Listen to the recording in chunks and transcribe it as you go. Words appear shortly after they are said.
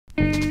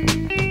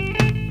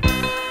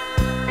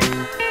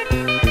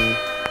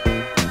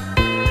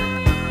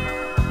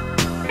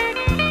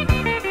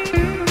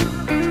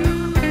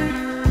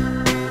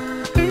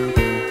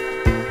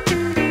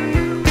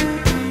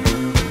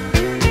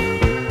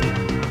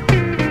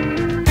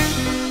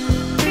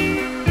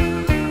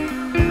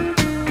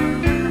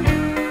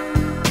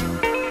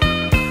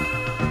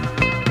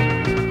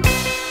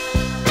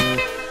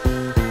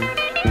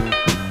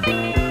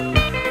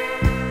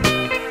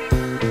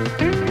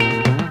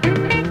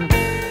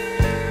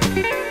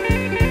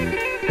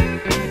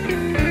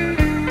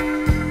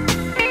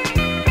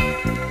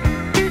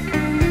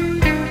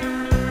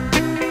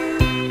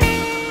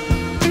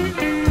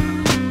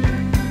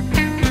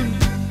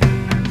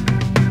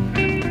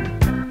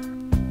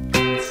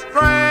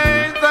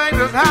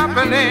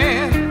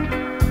happening.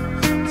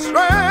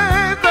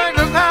 Strange things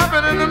is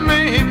happening to me,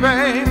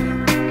 babe.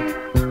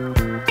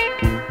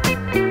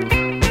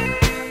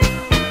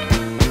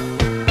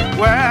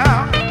 Well,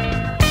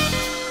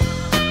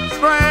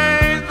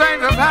 strange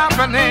things is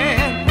happening.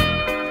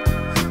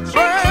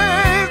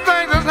 Strange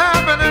things is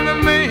happening to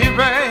me,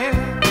 babe.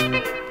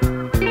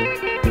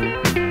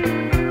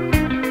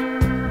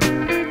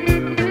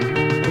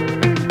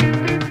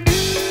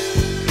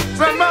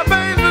 Since my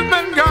baby's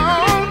been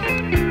gone,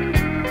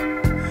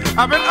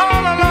 I've been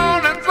all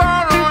alone in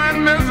sorrow and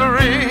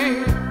misery.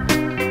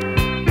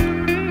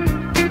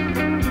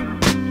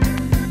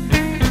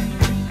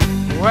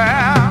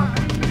 Well,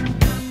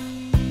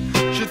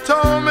 she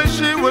told me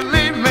she would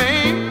leave me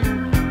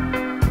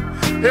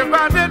if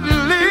I didn't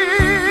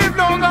leave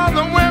those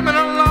other women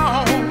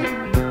alone.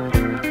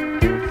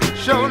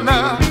 Sure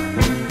enough.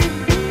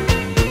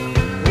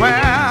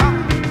 Well,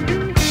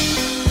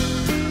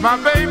 my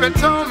baby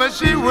told me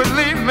she would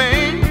leave me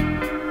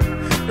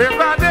if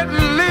I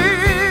didn't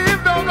leave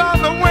those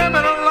other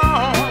women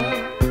alone.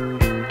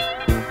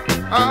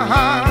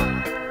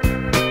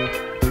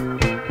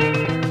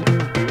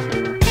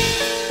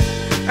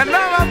 And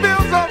now I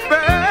feel so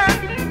bad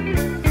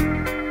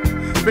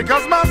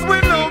because my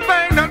sweet little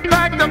thing done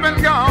packed up and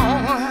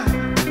gone.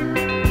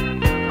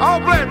 All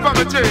play it for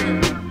me,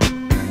 Jay.